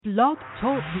Blog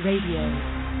Talk Radio.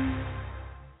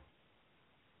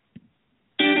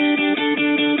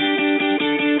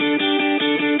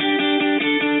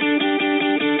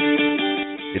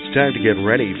 It's time to get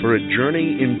ready for a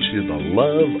journey into the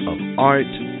love of art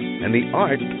and the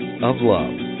art of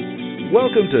love.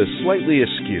 Welcome to Slightly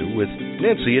Askew with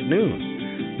Nancy at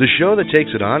Noon, the show that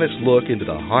takes an honest look into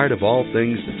the heart of all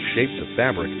things that shape the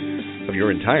fabric of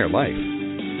your entire life.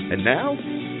 And now,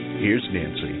 here's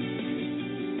Nancy.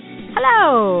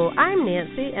 Hello, I'm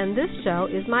Nancy, and this show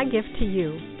is my gift to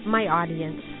you, my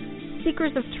audience,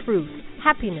 seekers of truth,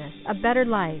 happiness, a better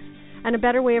life, and a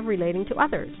better way of relating to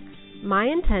others. My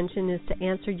intention is to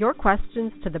answer your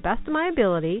questions to the best of my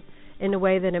ability in a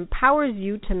way that empowers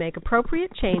you to make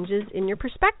appropriate changes in your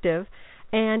perspective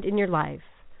and in your life.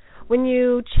 When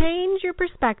you change your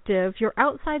perspective, your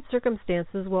outside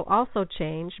circumstances will also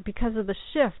change because of the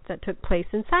shift that took place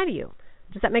inside of you.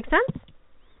 Does that make sense?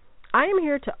 I am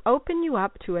here to open you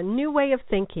up to a new way of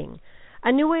thinking,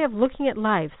 a new way of looking at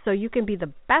life so you can be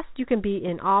the best you can be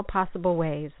in all possible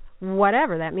ways,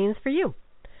 whatever that means for you.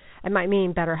 It might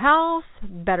mean better health,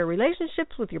 better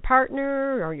relationships with your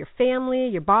partner or your family,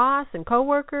 your boss and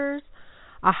coworkers,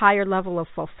 a higher level of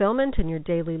fulfillment in your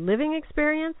daily living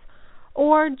experience,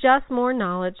 or just more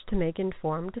knowledge to make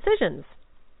informed decisions.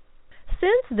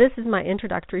 Since this is my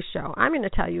introductory show, I'm going to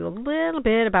tell you a little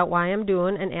bit about why I'm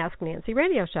doing an Ask Nancy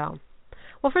radio show.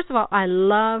 Well, first of all, I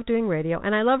love doing radio,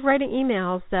 and I love writing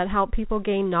emails that help people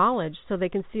gain knowledge so they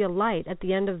can see a light at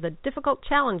the end of the difficult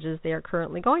challenges they are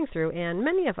currently going through, and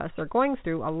many of us are going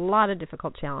through a lot of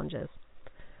difficult challenges.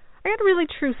 I got a really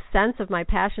true sense of my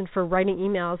passion for writing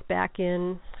emails back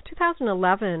in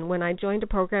 2011 when I joined a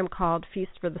program called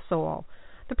Feast for the Soul.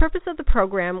 The purpose of the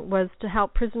program was to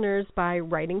help prisoners by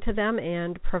writing to them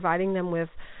and providing them with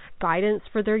guidance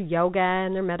for their yoga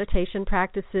and their meditation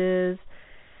practices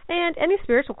and any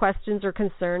spiritual questions or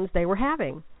concerns they were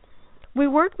having. We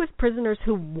worked with prisoners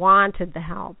who wanted the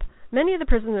help. Many of the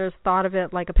prisoners thought of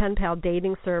it like a pen pal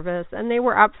dating service, and they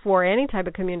were up for any type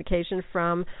of communication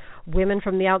from women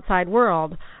from the outside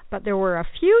world, but there were a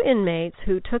few inmates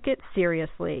who took it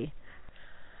seriously.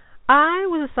 I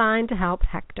was assigned to help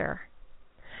Hector.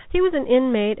 He was an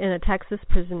inmate in a Texas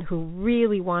prison who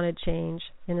really wanted change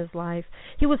in his life.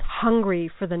 He was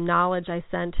hungry for the knowledge I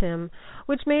sent him,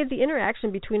 which made the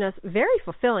interaction between us very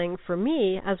fulfilling for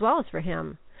me as well as for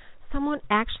him. Someone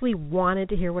actually wanted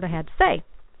to hear what I had to say.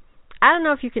 I don't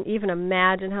know if you can even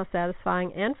imagine how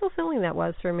satisfying and fulfilling that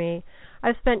was for me.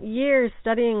 I've spent years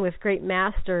studying with great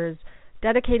masters,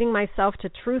 dedicating myself to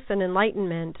truth and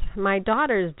enlightenment. My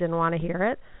daughters didn't want to hear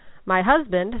it. My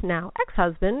husband, now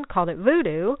ex-husband, called it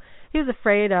voodoo. He was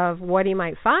afraid of what he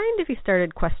might find if he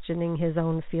started questioning his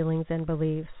own feelings and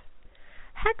beliefs.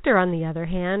 Hector, on the other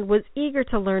hand, was eager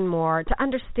to learn more, to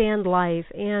understand life,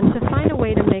 and to find a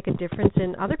way to make a difference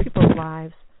in other people's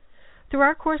lives. Through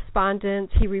our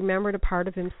correspondence, he remembered a part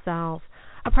of himself,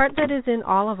 a part that is in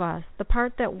all of us, the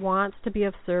part that wants to be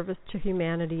of service to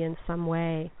humanity in some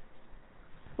way.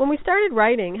 When we started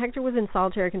writing, Hector was in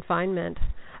solitary confinement.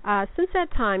 Since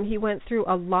that time, he went through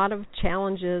a lot of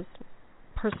challenges,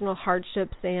 personal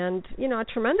hardships, and, a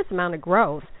tremendous amount of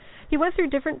growth. He went through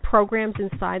different programs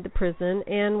inside the prison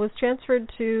and was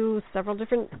transferred to several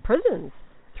different prisons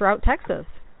throughout Texas.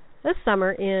 This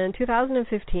summer, in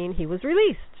 2015, he was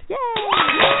released. Yay! He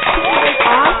was an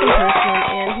awesome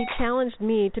person, and he challenged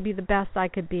me to be the best I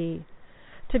could be,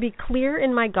 to be clear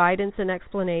in my guidance and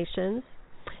explanations.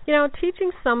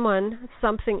 Teaching someone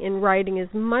something in writing is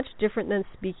much different than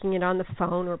speaking it on the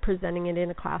phone or presenting it in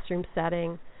a classroom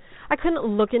setting. I couldn't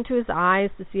look into his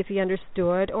eyes to see if he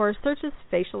understood or search his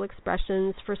facial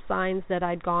expressions for signs that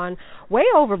I'd gone way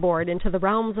overboard into the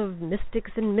realms of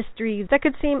mystics and mysteries that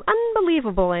could seem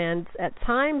unbelievable and, at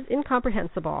times,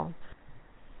 incomprehensible,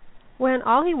 when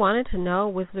all he wanted to know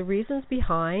was the reasons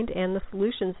behind and the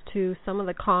solutions to some of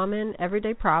the common,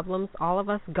 everyday problems all of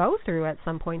us go through at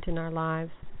some point in our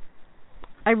lives.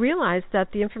 I realized that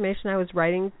the information I was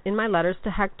writing in my letters to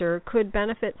Hector could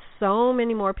benefit so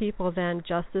many more people than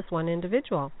just this one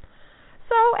individual.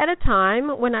 So, at a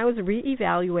time when I was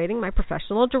re-evaluating my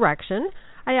professional direction,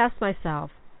 I asked myself,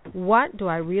 what do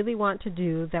I really want to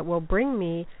do that will bring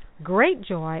me great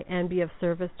joy and be of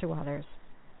service to others?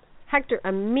 Hector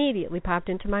immediately popped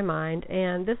into my mind,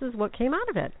 and this is what came out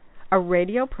of it: a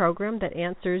radio program that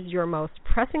answers your most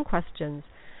pressing questions.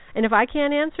 And if I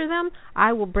can't answer them,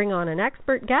 I will bring on an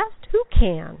expert guest who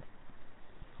can.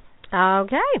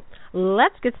 Okay,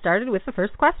 let's get started with the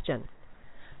first question.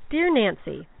 Dear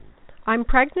Nancy, I'm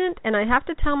pregnant and I have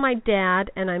to tell my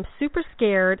dad and I'm super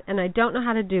scared and I don't know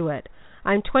how to do it.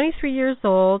 I'm 23 years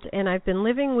old, and I've been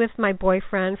living with my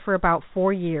boyfriend for about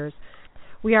 4 years.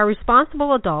 We are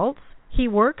responsible adults. He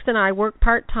works and I work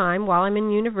part-time while I'm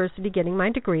in university getting my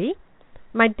degree.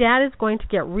 My dad is going to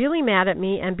get really mad at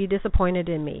me and be disappointed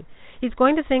in me. He's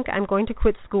going to think I'm going to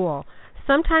quit school.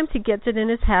 Sometimes he gets it in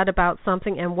his head about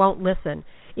something and won't listen.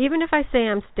 Even if I say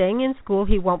I'm staying in school,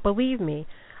 he won't believe me.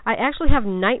 I actually have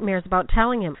nightmares about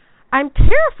telling him. I'm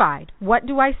terrified. What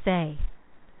do I say?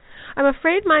 I'm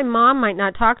afraid my mom might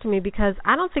not talk to me because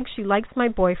I don't think she likes my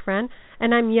boyfriend,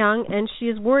 and I'm young, and she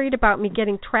is worried about me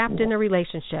getting trapped in a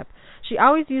relationship. She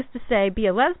always used to say, be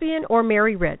a lesbian or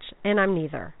marry rich, and I'm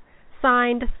neither.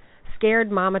 Signed,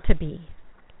 Scared Mama-to-Be.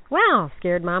 Well,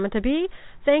 Scared Mama-to-Be,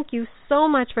 thank you so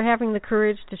much for having the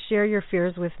courage to share your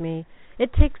fears with me.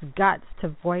 It takes guts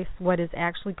to voice what is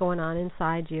actually going on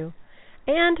inside you.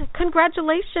 And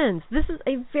congratulations! This is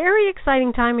a very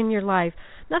exciting time in your life.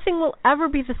 Nothing will ever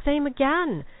be the same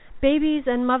again. Babies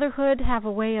and motherhood have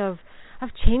a way of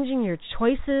changing your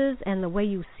choices and the way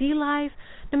you see life.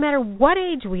 No matter what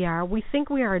age we are, we think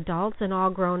we are adults and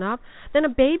all grown up. Then a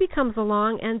baby comes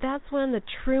along, and that's when the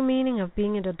true meaning of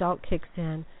being an adult kicks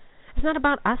in. It's not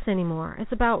about us anymore.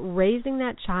 It's about raising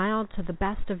that child to the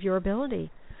best of your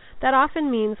ability. That often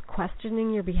means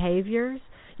questioning your behaviors,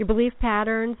 your belief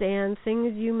patterns, and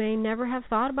things you may never have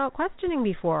thought about questioning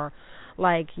before,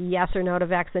 like yes or no to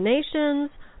vaccinations,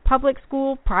 public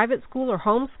school, private school, or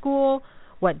homeschool.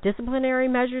 What disciplinary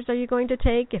measures are you going to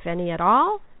take, if any at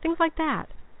all? Things like that.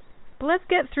 But let's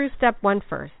get through step 1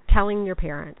 first, telling your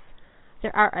parents.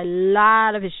 There are a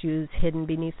lot of issues hidden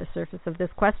beneath the surface of this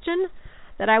question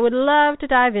that I would love to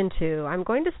dive into. I'm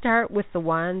going to start with the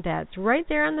one that's right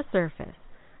there on the surface.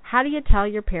 How do you tell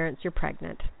your parents you're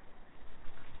pregnant?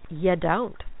 You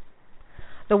don't.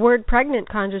 The word pregnant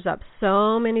conjures up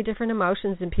so many different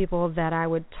emotions in people that I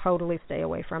would totally stay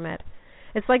away from it.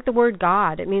 It's like the word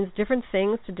God. It means different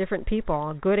things to different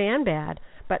people, good and bad,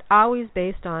 but always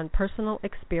based on personal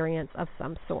experience of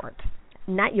some sort.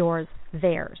 Not yours,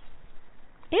 theirs.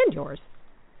 And yours.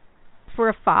 For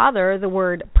a father, the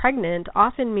word pregnant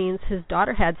often means his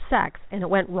daughter had sex and it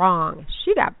went wrong.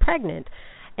 She got pregnant,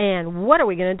 and what are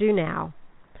we going to do now?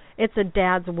 It's a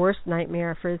dad's worst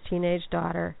nightmare for his teenage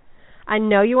daughter. I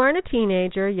know you aren't a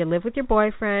teenager. You live with your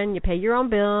boyfriend. You pay your own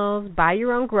bills, buy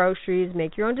your own groceries,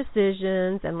 make your own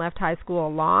decisions, and left high school a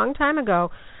long time ago.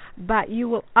 But you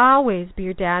will always be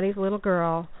your daddy's little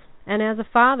girl. And as a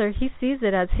father, he sees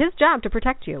it as his job to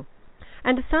protect you.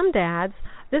 And to some dads,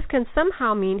 this can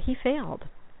somehow mean he failed,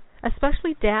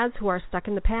 especially dads who are stuck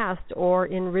in the past or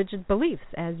in rigid beliefs,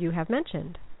 as you have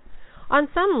mentioned. On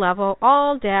some level,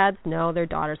 all dads know their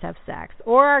daughters have sex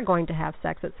or are going to have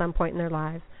sex at some point in their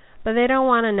lives, but they don't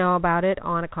want to know about it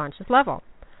on a conscious level.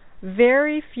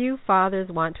 Very few fathers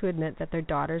want to admit that their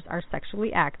daughters are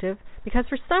sexually active because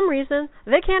for some reason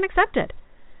they can't accept it.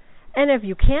 And if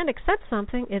you can't accept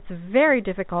something, it's very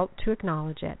difficult to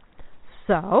acknowledge it.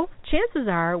 So, chances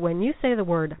are when you say the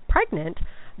word pregnant,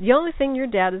 the only thing your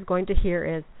dad is going to hear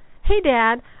is, "Hey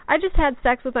Dad, I just had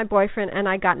sex with my boyfriend and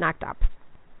I got knocked up."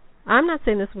 I'm not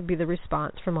saying this would be the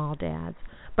response from all dads,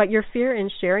 but your fear in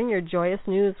sharing your joyous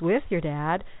news with your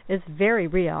dad is very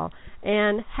real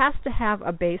and has to have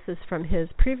a basis from his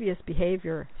previous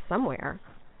behavior somewhere.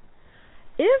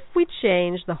 If we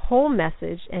change the whole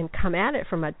message and come at it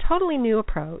from a totally new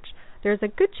approach, there's a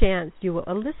good chance you will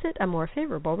elicit a more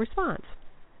favorable response.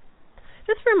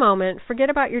 Just for a moment, forget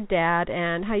about your dad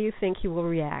and how you think he will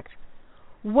react.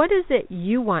 What is it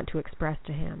you want to express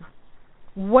to him?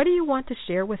 What do you want to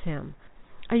share with him?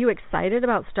 Are you excited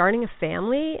about starting a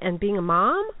family and being a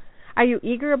mom? Are you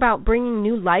eager about bringing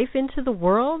new life into the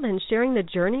world and sharing the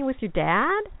journey with your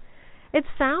dad? It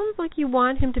sounds like you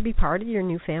want him to be part of your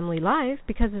new family life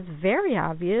because it's very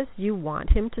obvious you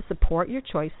want him to support your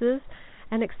choices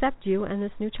and accept you and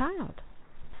this new child.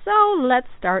 So let's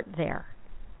start there.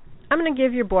 I'm going to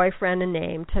give your boyfriend a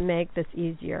name to make this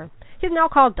easier. He's now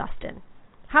called Dustin.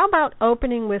 How about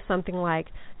opening with something like,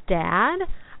 "Dad,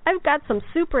 I've got some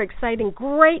super exciting,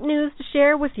 great news to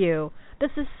share with you.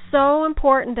 This is so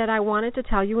important that I wanted to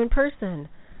tell you in person.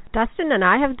 Dustin and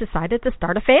I have decided to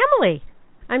start a family.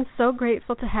 I'm so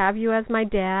grateful to have you as my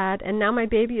dad, and now my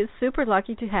baby is super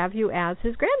lucky to have you as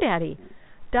his granddaddy.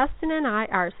 Dustin and I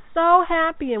are so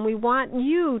happy, and we want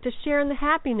you to share in the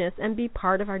happiness and be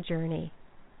part of our journey."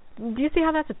 Do you see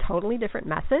how that's a totally different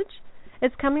message?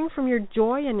 It's coming from your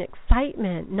joy and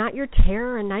excitement, not your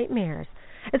terror and nightmares.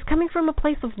 It's coming from a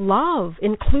place of love,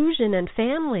 inclusion, and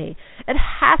family. It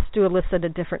has to elicit a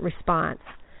different response.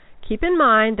 Keep in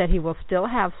mind that he will still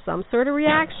have some sort of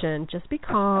reaction. Just be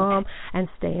calm and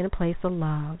stay in a place of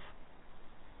love.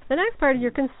 The next part of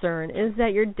your concern is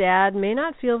that your dad may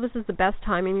not feel this is the best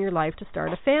time in your life to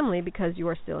start a family because you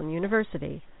are still in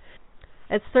university.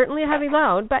 It's certainly a heavy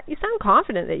load, but you sound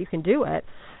confident that you can do it.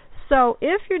 So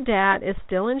if your dad is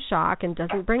still in shock and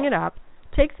doesn't bring it up,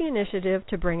 take the initiative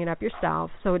to bring it up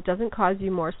yourself so it doesn't cause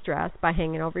you more stress by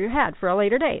hanging over your head for a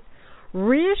later date.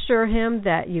 Reassure him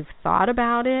that you've thought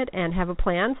about it and have a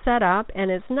plan set up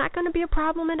and it's not going to be a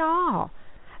problem at all.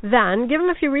 Then give him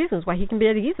a few reasons why he can be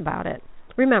at ease about it.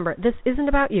 Remember, this isn't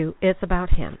about you, it's about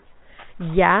him.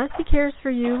 Yes, he cares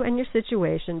for you and your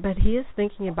situation, but he is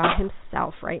thinking about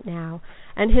himself right now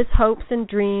and his hopes and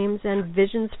dreams and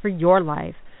visions for your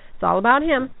life. It's all about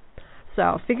him.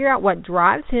 So figure out what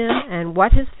drives him and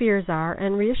what his fears are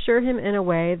and reassure him in a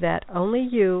way that only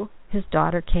you, his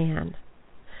daughter, can.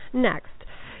 Next,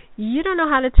 you don't know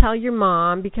how to tell your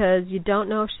mom because you don't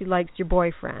know if she likes your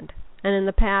boyfriend. And in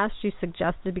the past, she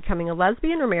suggested becoming a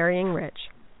lesbian or marrying Rich.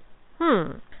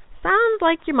 Sounds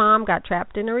like your mom got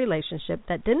trapped in a relationship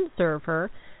that didn't serve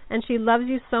her, and she loves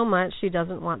you so much she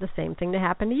doesn't want the same thing to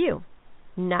happen to you.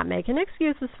 Not making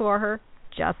excuses for her,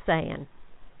 just saying.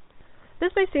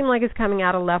 This may seem like it's coming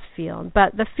out of left field,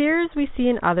 but the fears we see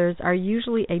in others are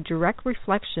usually a direct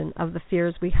reflection of the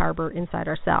fears we harbor inside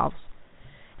ourselves.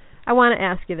 I want to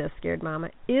ask you this, Scared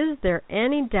Mama. Is there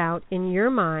any doubt in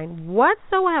your mind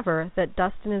whatsoever that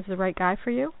Dustin is the right guy for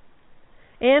you?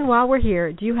 And while we're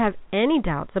here, do you have any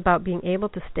doubts about being able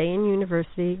to stay in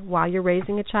university while you're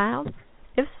raising a child?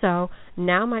 If so,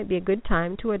 now might be a good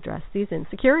time to address these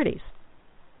insecurities.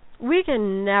 We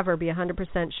can never be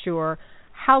 100% sure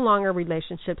how long our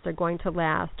relationships are going to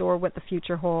last or what the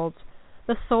future holds.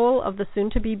 The soul of the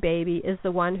soon-to-be baby is the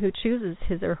one who chooses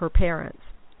his or her parents.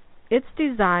 Its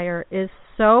desire is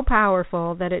so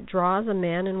powerful that it draws a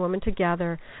man and woman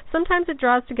together. Sometimes it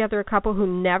draws together a couple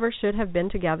who never should have been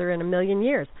together in a million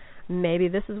years. Maybe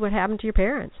this is what happened to your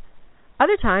parents.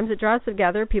 Other times it draws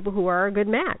together people who are a good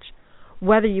match.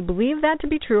 Whether you believe that to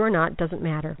be true or not doesn't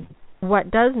matter. What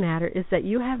does matter is that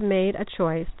you have made a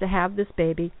choice to have this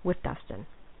baby with Dustin,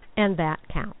 and that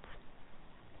counts.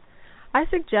 I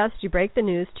suggest you break the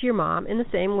news to your mom in the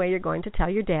same way you're going to tell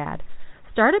your dad.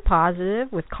 Start it positive,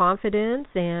 with confidence,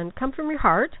 and come from your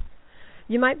heart.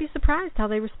 You might be surprised how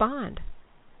they respond.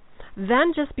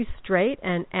 Then just be straight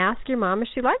and ask your mom if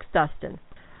she likes Dustin.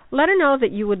 Let her know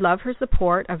that you would love her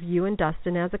support of you and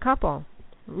Dustin as a couple,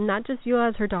 not just you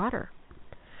as her daughter.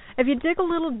 If you dig a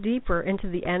little deeper into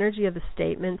the energy of the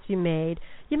statements you made,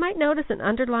 you might notice an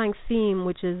underlying theme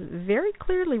which is very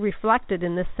clearly reflected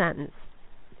in this sentence.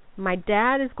 My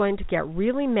dad is going to get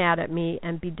really mad at me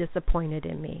and be disappointed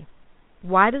in me.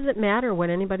 Why does it matter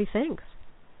what anybody thinks?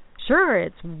 Sure,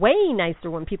 it's way nicer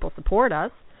when people support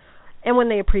us and when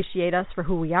they appreciate us for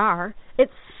who we are.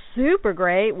 It's super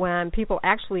great when people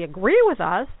actually agree with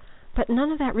us, but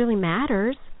none of that really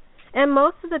matters. And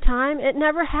most of the time, it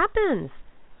never happens.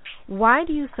 Why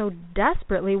do you so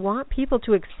desperately want people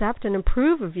to accept and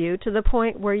approve of you to the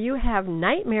point where you have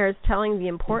nightmares telling the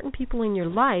important people in your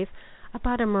life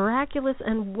about a miraculous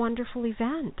and wonderful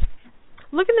event?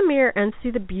 Look in the mirror and see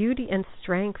the beauty and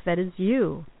strength that is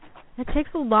you. It takes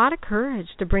a lot of courage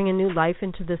to bring a new life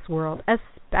into this world,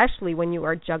 especially when you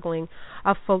are juggling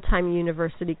a full-time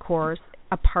university course,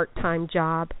 a part-time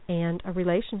job, and a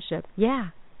relationship. Yeah,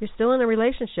 you're still in a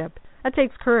relationship. That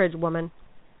takes courage, woman.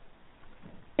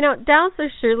 You know, doubts are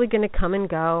surely going to come and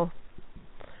go.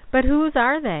 But whose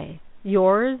are they?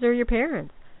 Yours or your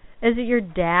parents? Is it your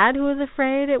dad who is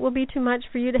afraid it will be too much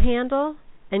for you to handle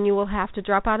and you will have to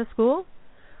drop out of school?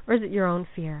 Or is it your own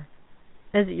fear?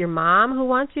 Is it your mom who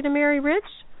wants you to marry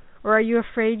Rich? Or are you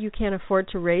afraid you can't afford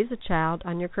to raise a child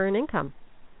on your current income?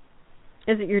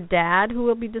 Is it your dad who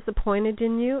will be disappointed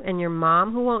in you and your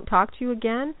mom who won't talk to you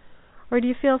again? Or do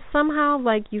you feel somehow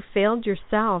like you failed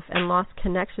yourself and lost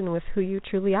connection with who you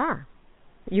truly are?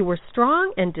 You were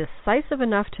strong and decisive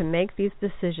enough to make these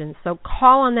decisions, so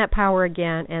call on that power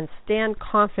again and stand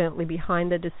confidently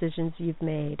behind the decisions you've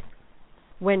made.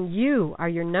 When you are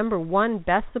your number one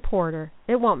best supporter,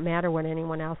 it won't matter what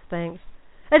anyone else thinks.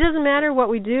 It doesn't matter what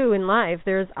we do in life.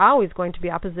 There is always going to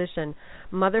be opposition.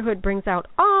 Motherhood brings out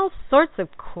all sorts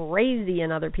of crazy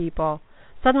in other people.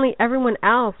 Suddenly everyone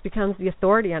else becomes the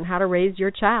authority on how to raise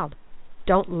your child.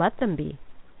 Don't let them be.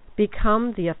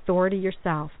 Become the authority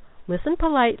yourself. Listen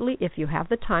politely if you have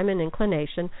the time and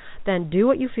inclination, then do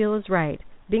what you feel is right.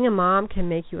 Being a mom can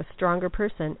make you a stronger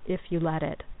person if you let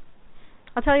it.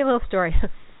 I'll tell you a little story.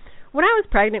 When I was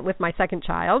pregnant with my second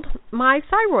child, my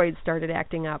thyroid started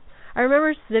acting up. I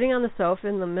remember sitting on the sofa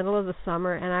in the middle of the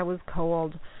summer and I was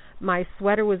cold. My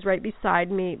sweater was right beside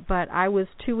me, but I was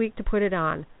too weak to put it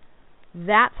on.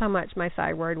 That's how much my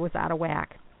thyroid was out of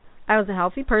whack. I was a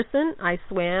healthy person. I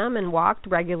swam and walked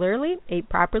regularly, ate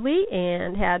properly,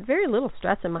 and had very little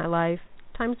stress in my life.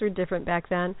 Times were different back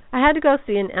then. I had to go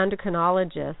see an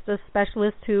endocrinologist, a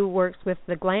specialist who works with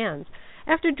the glands.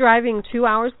 After driving 2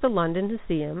 hours to London to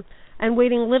see him and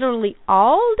waiting literally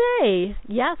all day,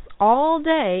 yes, all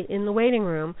day in the waiting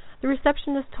room, the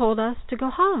receptionist told us to go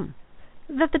home,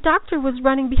 that the doctor was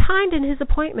running behind in his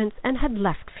appointments and had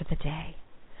left for the day.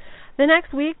 The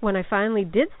next week, when I finally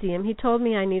did see him, he told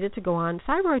me I needed to go on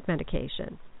thyroid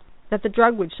medication, that the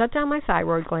drug would shut down my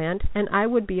thyroid gland and I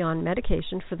would be on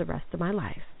medication for the rest of my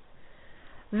life,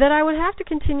 that I would have to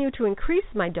continue to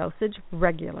increase my dosage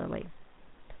regularly.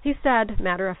 He said,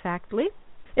 matter-of-factly,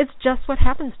 "It's just what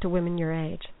happens to women your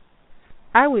age."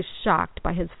 I was shocked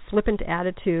by his flippant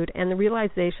attitude and the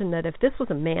realization that if this was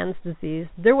a man's disease,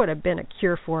 there would have been a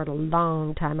cure for it a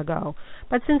long time ago.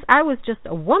 But since I was just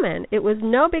a woman, it was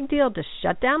no big deal to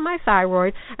shut down my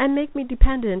thyroid and make me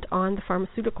dependent on the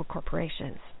pharmaceutical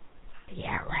corporations.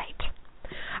 Yeah, right.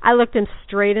 I looked him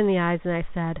straight in the eyes and I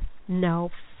said,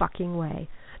 "No fucking way."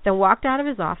 Then walked out of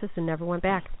his office and never went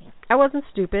back. I wasn't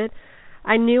stupid.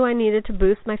 I knew I needed to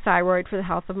boost my thyroid for the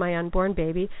health of my unborn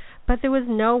baby, but there was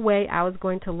no way I was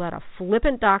going to let a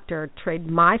flippant doctor trade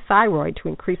my thyroid to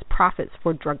increase profits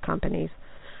for drug companies.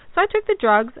 So I took the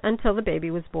drugs until the baby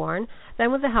was born.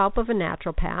 Then with the help of a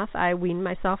naturopath, I weaned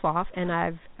myself off, and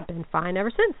I've been fine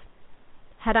ever since.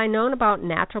 Had I known about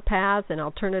naturopaths and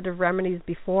alternative remedies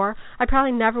before, I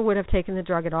probably never would have taken the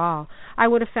drug at all. I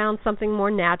would have found something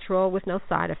more natural with no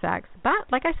side effects.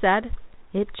 But, like I said,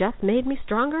 it just made me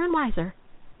stronger and wiser.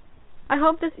 I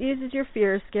hope this eases your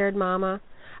fears, scared mama.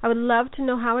 I would love to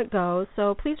know how it goes,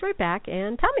 so please write back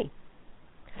and tell me.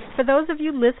 For those of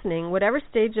you listening, whatever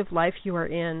stage of life you are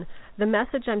in, the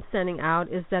message I'm sending out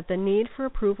is that the need for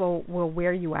approval will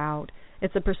wear you out.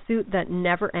 It's a pursuit that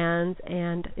never ends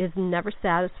and is never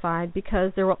satisfied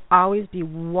because there will always be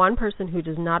one person who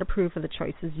does not approve of the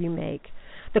choices you make,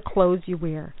 the clothes you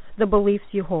wear, the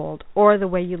beliefs you hold, or the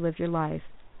way you live your life.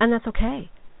 And that's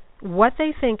okay. What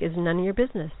they think is none of your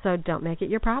business, so don't make it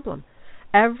your problem.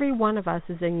 Every one of us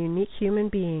is a unique human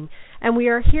being, and we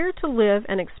are here to live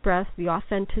and express the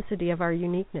authenticity of our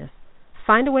uniqueness.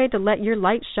 Find a way to let your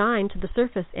light shine to the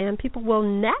surface, and people will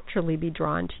naturally be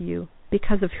drawn to you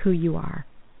because of who you are.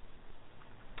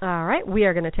 All right, we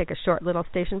are going to take a short little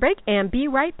station break and be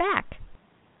right back.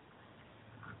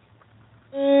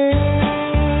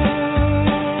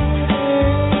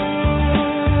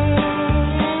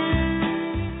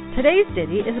 Today's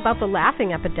ditty is about the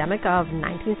laughing epidemic of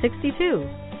 1962.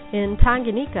 In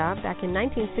Tanganyika, back in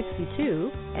 1962,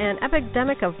 an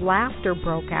epidemic of laughter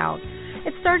broke out.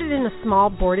 It started in a small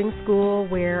boarding school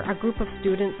where a group of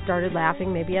students started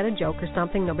laughing, maybe at a joke or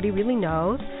something, nobody really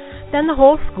knows. Then the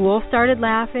whole school started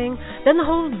laughing. Then the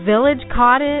whole village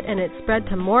caught it, and it spread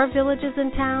to more villages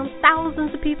and towns.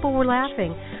 Thousands of people were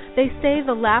laughing. They say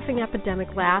the laughing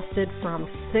epidemic lasted from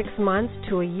 6 months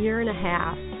to a year and a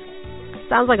half.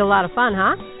 Sounds like a lot of fun,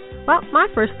 huh? Well, my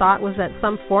first thought was that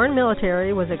some foreign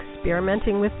military was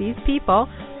experimenting with these people,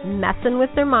 messing with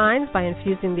their minds by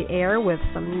infusing the air with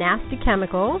some nasty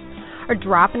chemicals or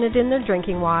dropping it in their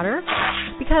drinking water.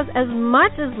 Because as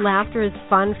much as laughter is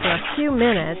fun for a few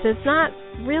minutes, it's not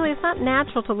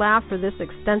natural to laugh for this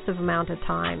extensive amount of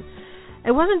time.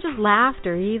 It wasn't just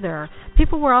laughter either.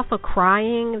 People were also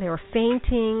crying, they were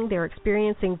fainting, they were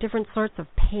experiencing different sorts of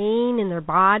pain in their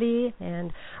body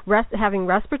and having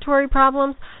respiratory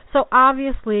problems. So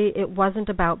obviously it wasn't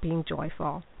about being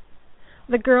joyful.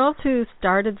 The girls who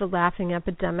started the laughing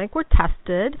epidemic were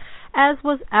tested, as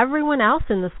was everyone else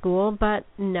in the school, but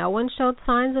no one showed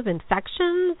signs of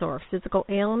infections or physical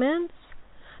ailments.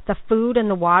 The food and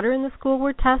the water in the school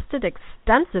were tested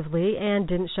extensively and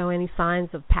didn't show any signs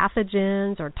of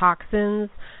pathogens or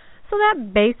toxins. So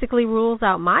that basically rules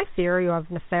out my theory of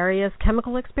nefarious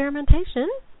chemical experimentation.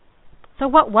 So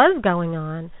what was going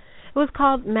on? It was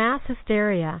called mass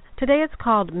hysteria. Today it's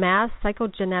called mass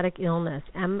psychogenetic illness,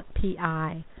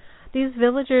 MPI. These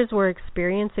villagers were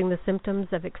experiencing the symptoms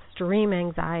of extreme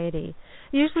anxiety.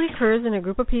 It usually occurs in a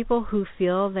group of people who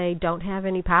feel they don't have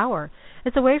any power.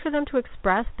 It's a way for them to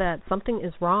express that something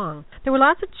is wrong. There were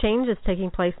lots of changes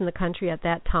taking place in the country at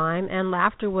that time, and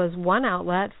laughter was one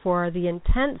outlet for the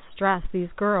intense stress these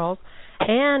girls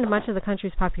and much of the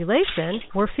country's population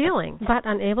were feeling, but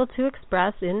unable to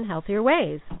express in healthier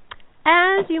ways.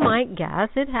 As you might guess,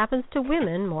 it happens to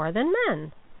women more than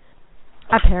men.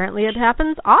 Apparently it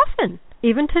happens often,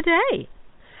 even today.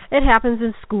 It happens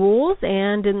in schools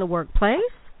and in the workplace.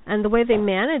 And the way they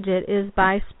manage it is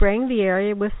by spraying the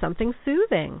area with something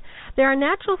soothing. There are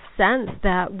natural scents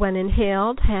that, when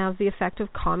inhaled, have the effect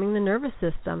of calming the nervous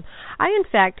system. I, in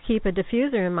fact, keep a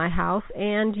diffuser in my house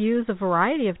and use a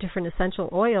variety of different essential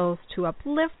oils to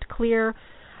uplift, clear,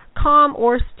 calm,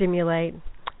 or stimulate,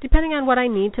 depending on what I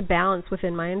need to balance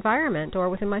within my environment or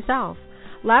within myself.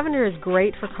 Lavender is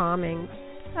great for calming.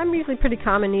 I'm usually pretty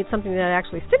calm and need something that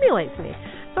actually stimulates me.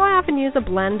 So I often use a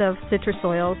blend of citrus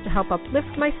oils to help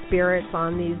uplift my spirits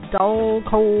on these dull,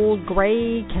 cold,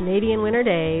 gray Canadian winter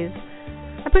days.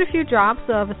 I put a few drops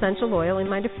of essential oil in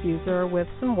my diffuser with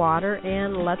some water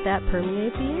and let that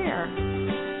permeate the air.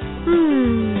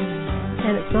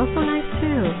 And it smells so nice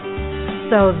too.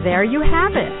 So there you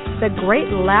have it, the great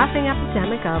laughing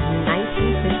epidemic of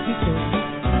 1962.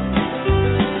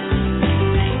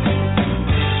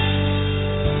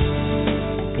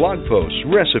 Blog posts,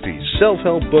 recipes,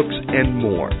 self-help books, and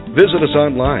more. Visit us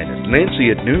online at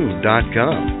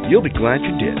nancyatnoon.com. You'll be glad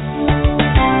you did.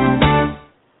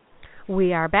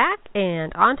 We are back,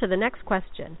 and on to the next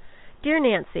question. Dear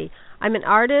Nancy, I'm an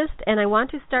artist, and I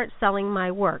want to start selling my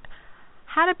work.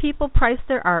 How do people price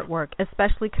their artwork,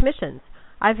 especially commissions?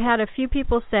 I've had a few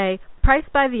people say, price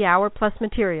by the hour plus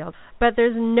materials, but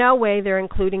there's no way they're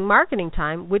including marketing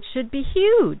time, which should be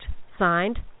huge.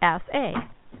 Signed, S.A.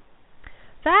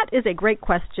 That is a great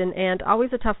question and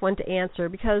always a tough one to answer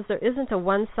because there isn't a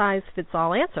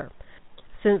one-size-fits-all answer.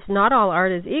 Since not all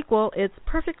art is equal, it's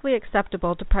perfectly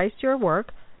acceptable to price your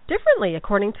work differently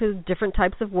according to different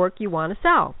types of work you want to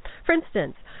sell. For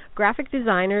instance, graphic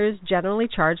designers generally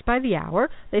charge by the hour.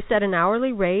 They set an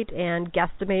hourly rate and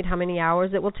guesstimate how many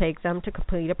hours it will take them to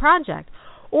complete a project,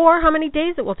 or how many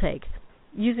days it will take.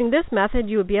 Using this method,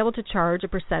 you would be able to charge a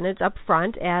percentage up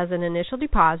front as an initial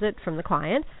deposit from the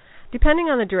client. Depending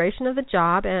on the duration of the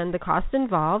job and the cost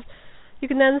involved, you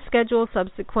can then schedule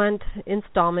subsequent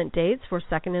installment dates for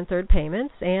second and third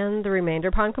payments and the remainder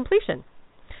upon completion.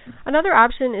 Another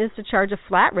option is to charge a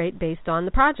flat rate based on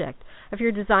the project. If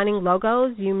you're designing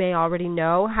logos, you may already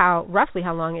know roughly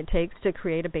how long it takes to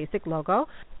create a basic logo.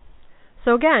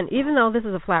 So again, even though this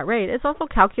is a flat rate, it's also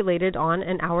calculated on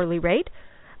an hourly rate,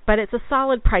 but it's a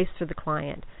solid price for the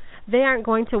client. They aren't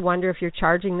going to wonder if you're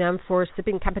charging them for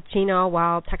sipping cappuccino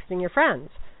while texting your friends.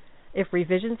 If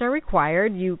revisions are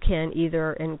required, you can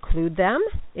either include them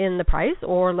in the price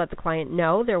or let the client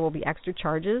know there will be extra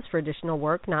charges for additional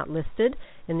work not listed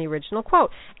in the original quote.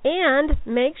 And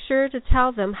make sure to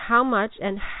tell them how much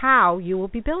and how you will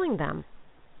be billing them.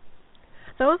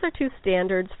 Those are two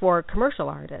standards for commercial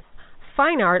artists.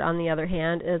 Fine art, on the other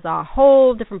hand, is a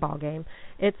whole different ballgame.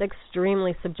 It's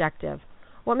extremely subjective.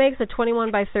 What makes a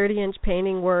 21 by 30-inch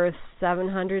painting worth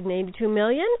 $782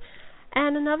 million,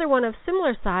 and another one of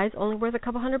similar size only worth a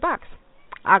couple $100?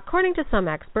 According to some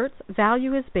experts,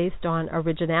 value is based on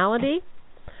originality,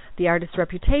 the artist's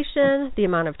reputation, the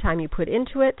amount of time you put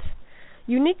into it.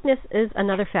 Uniqueness is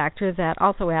another factor that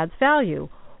also adds value.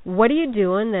 What are you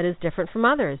doing that is different from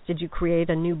others? Did you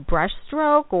create a new brush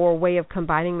stroke or way of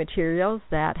combining materials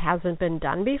that hasn't been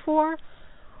done before?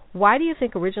 Why do you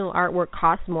think original artwork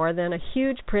costs more than a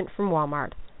huge print from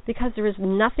Walmart? Because there is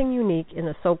nothing unique in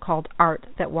the so-called art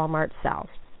that Walmart sells.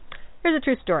 Here's a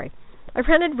true story. I've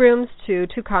rented rooms to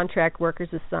 2 contract workers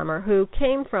this summer who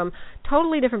came from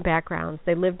totally different backgrounds.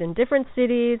 They lived in different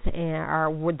cities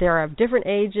and they're of different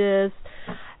ages.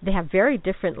 They have very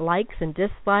different likes and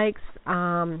dislikes.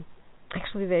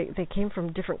 Actually, they came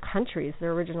from different countries.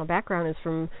 Their original background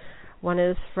is one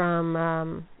is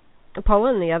from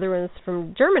Poland, the other one is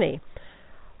from Germany.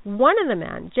 One of the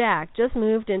men, Jack, just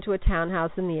moved into a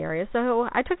townhouse in the area, so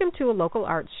I took him to a local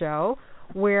art show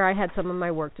where I had some of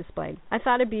my work displayed. I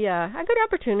thought it'd be a good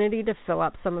opportunity to fill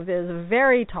up some of his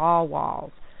very tall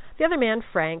walls. The other man,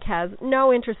 Frank, has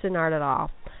no interest in art at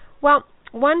all. Well,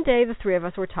 one day the three of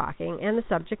us were talking, and the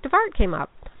subject of art came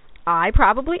up. I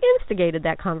probably instigated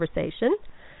that conversation.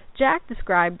 Jack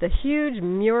described the huge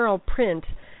mural print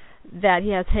that he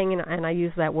has hanging, and I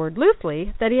use that word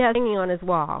loosely, that he has hanging on his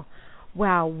wall.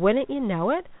 Well, wouldn't you know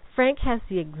it, Frank has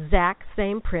the exact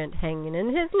same print hanging in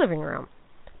his living room.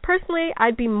 Personally,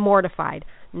 I'd be mortified,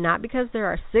 not because there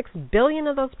are 6 billion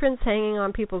of those prints hanging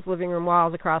on people's living room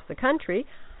walls across the country.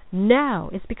 No,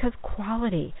 it's because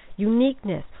quality,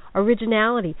 uniqueness,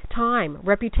 originality, time,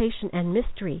 reputation, and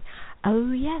mystery,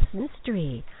 oh yes,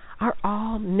 mystery, are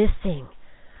all missing.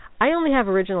 I only have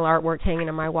original artwork hanging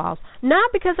on my walls,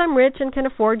 not because I'm rich and can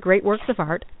afford great works of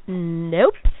art.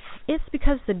 Nope. It's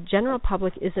because the general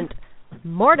public isn't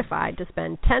mortified to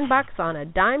spend $10 on a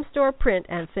dime store print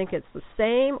and think it's the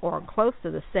same or close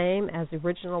to the same as the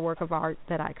original work of art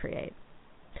that I create.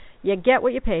 You get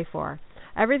what you pay for.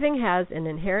 Everything has an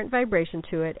inherent vibration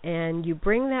to it, and you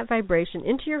bring that vibration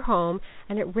into your home,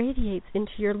 and it radiates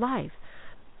into your life.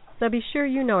 So be sure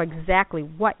you know exactly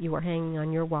what you are hanging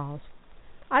on your walls.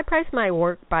 I price my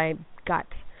work by gut.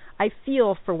 I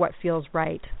feel for what feels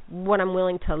right, what I'm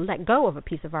willing to let go of a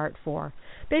piece of art for,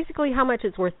 basically how much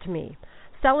it's worth to me.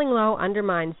 Selling low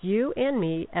undermines you and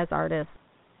me as artists.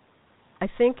 I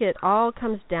think it all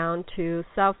comes down to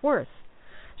self-worth.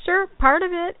 Sure, part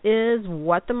of it is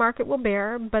what the market will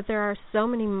bear, but there are so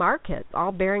many markets,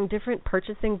 all bearing different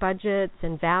purchasing budgets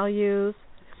and values.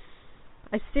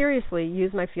 I seriously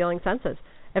use my feeling senses.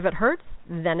 If it hurts,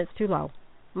 then it's too low.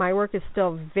 My work is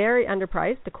still very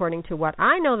underpriced according to what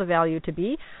I know the value to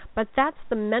be, but that's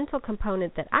the mental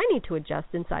component that I need to adjust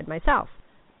inside myself.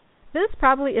 This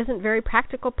probably isn't very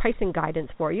practical pricing guidance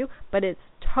for you, but it's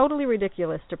totally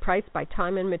ridiculous to price by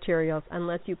time and materials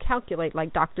unless you calculate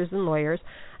like doctors and lawyers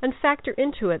and factor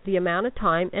into it the amount of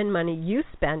time and money you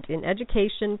spent in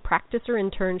education, practice or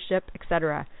internship,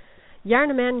 etc. You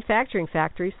aren't a manufacturing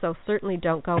factory, so certainly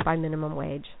don't go by minimum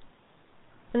wage.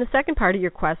 In the second part of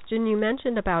your question, you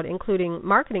mentioned about including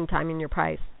marketing time in your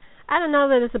price. I don't know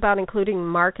that it's about including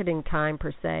marketing time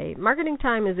per se. Marketing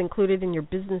time is included in your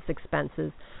business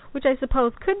expenses, which I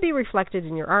suppose could be reflected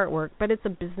in your artwork, but it's a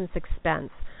business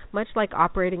expense, much like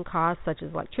operating costs such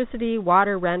as electricity,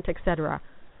 water, rent, etc.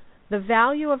 The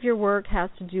value of your work has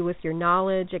to do with your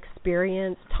knowledge,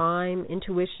 experience, time,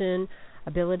 intuition,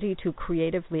 ability to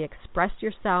creatively express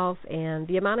yourself, and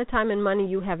the amount of time and money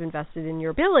you have invested in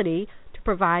your ability to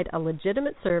provide a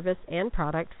legitimate service and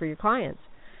product for your clients.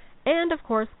 And, of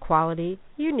course, quality,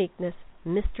 uniqueness,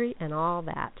 mystery, and all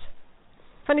that.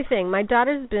 Funny thing, my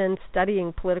daughter's been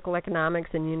studying political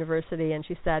economics in university, and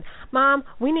she said, "Mom,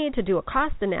 we need to do a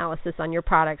cost analysis on your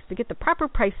products to get the proper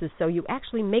prices so you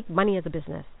actually make money as a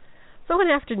business." So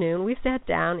one afternoon, we sat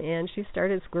down, and she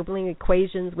started scribbling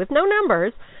equations with no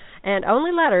numbers and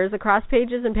only letters across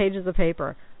pages and pages of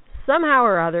paper. Somehow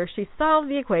or other, she solved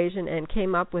the equation and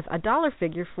came up with a dollar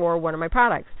figure for one of my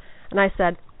products. And I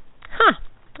said,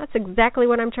 that's exactly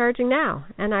what I'm charging now.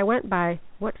 And I went by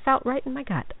what felt right in my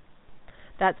gut.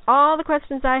 That's all the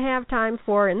questions I have time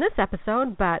for in this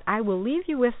episode, but I will leave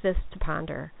you with this to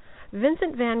ponder.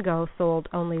 Vincent van Gogh sold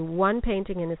only one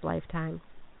painting in his lifetime.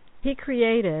 He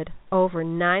created over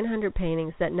 900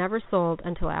 paintings that never sold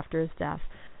until after his death.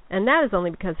 And that is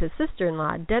only because his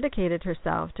sister-in-law dedicated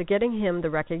herself to getting him the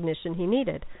recognition he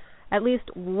needed. At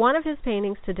least one of his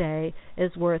paintings today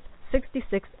is worth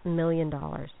 $66 million.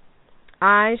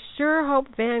 I sure hope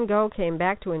Van Gogh came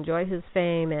back to enjoy his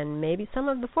fame and maybe some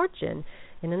of the fortune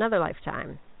in another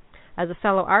lifetime. As a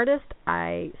fellow artist,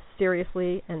 I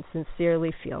seriously and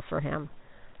sincerely feel for him.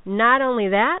 Not only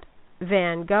that,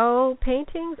 Van Gogh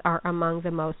paintings are among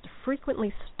the most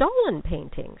frequently stolen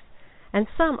paintings, and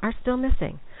some are still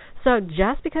missing. So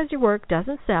just because your work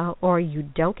doesn't sell or you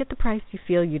don't get the price you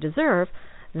feel you deserve,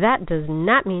 that does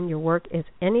not mean your work is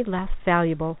any less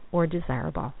valuable or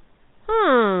desirable.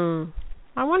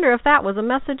 I wonder if that was a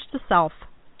message to self.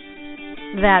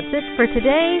 That's it for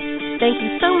today. Thank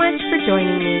you so much for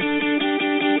joining me.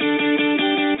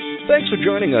 Thanks for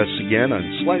joining us again on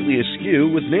Slightly Askew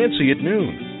with Nancy at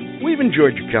noon. We've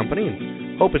enjoyed your company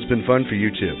and hope it's been fun for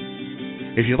you too.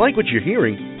 If you like what you're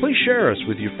hearing, please share us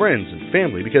with your friends and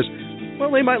family because,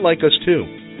 well, they might like us too.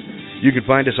 You can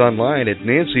find us online at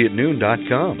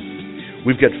nancyatnoon.com.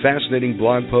 We've got fascinating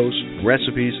blog posts,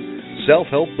 recipes,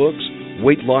 self-help books,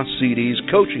 weight loss CDs,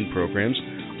 coaching programs,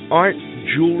 art,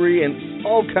 jewelry, and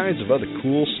all kinds of other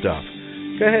cool stuff.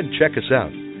 Go ahead and check us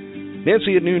out.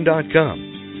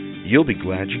 nancyatnoon.com. You'll be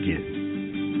glad you did.